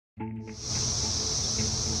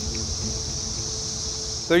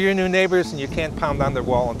They're your new neighbors and you can't pound on their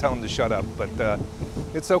wall and tell them to shut up, but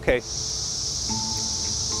it's okay.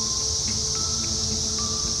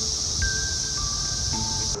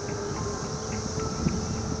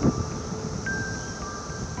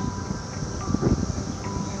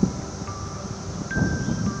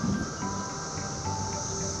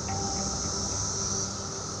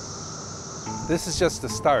 This is just the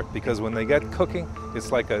start, because when they get cooking, it's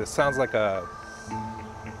like it sounds like a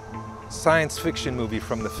science fiction movie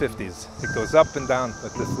from the 50s. It goes up and down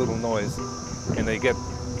with this little noise, and they get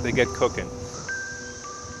cooking.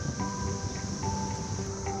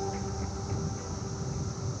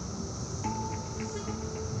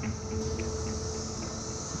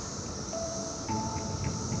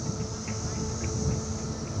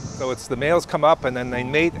 So it's the males come up and then they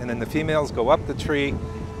mate, and then the females go up the tree.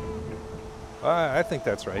 I think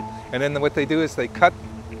that's right. And then what they do is they cut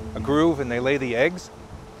a groove and they lay the eggs.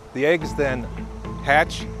 The eggs then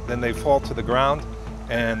hatch, then they fall to the ground,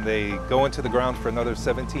 and they go into the ground for another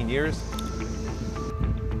 17 years.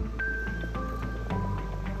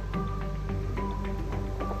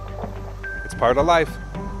 It's part of life,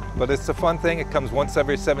 but it's a fun thing. It comes once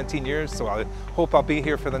every 17 years, so I hope I'll be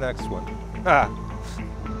here for the next one.